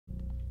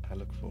I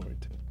look forward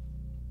to.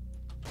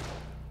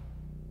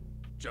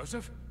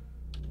 Joseph?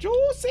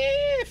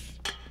 Joseph!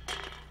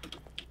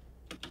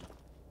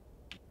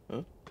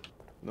 Huh?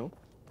 No?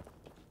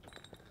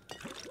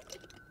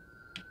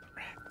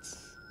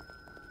 Rats.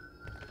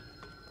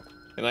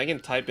 And I can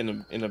type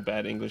in a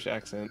bad English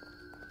accent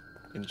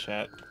in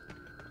chat.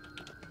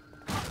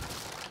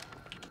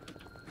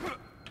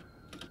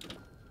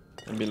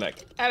 And be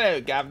like, hello,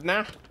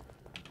 governor.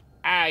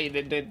 How you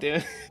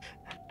doing?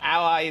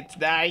 How are you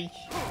today?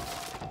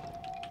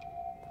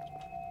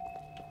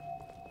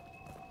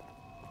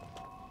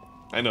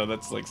 I know,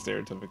 that's like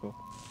stereotypical.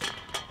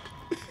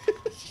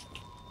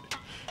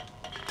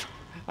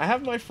 I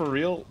have my for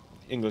real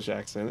English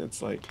accent.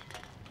 It's like,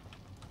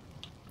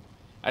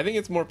 I think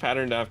it's more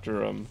patterned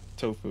after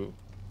tofu,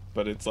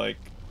 but it's like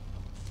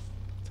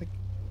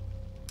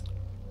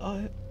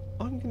I'm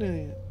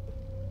gonna,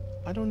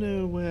 I don't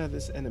know where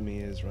this enemy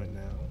is right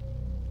now,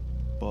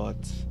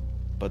 but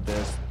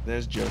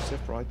there's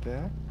Joseph right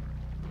there,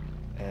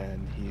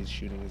 and he's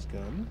shooting his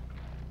gun,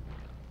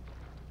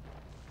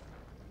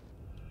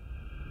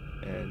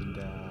 and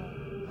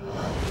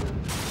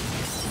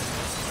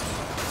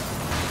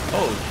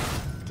oh,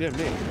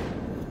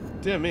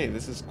 dear me,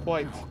 this is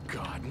quite. Oh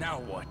God! Now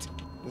what?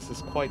 This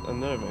is quite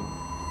unnerving.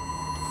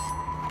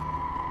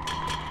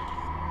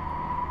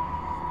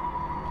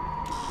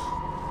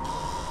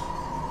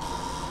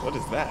 What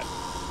is that?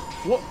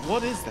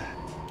 What is that?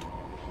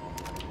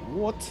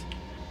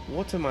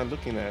 What am I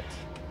looking at?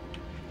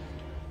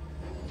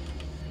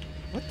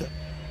 What the?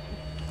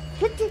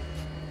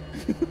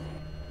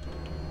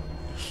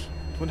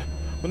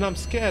 When I'm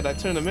scared, I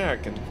turn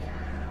American.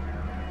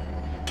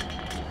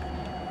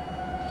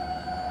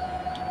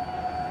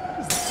 What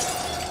is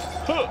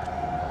that? Huh.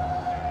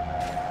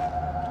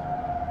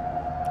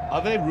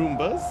 Are they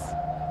Roombas?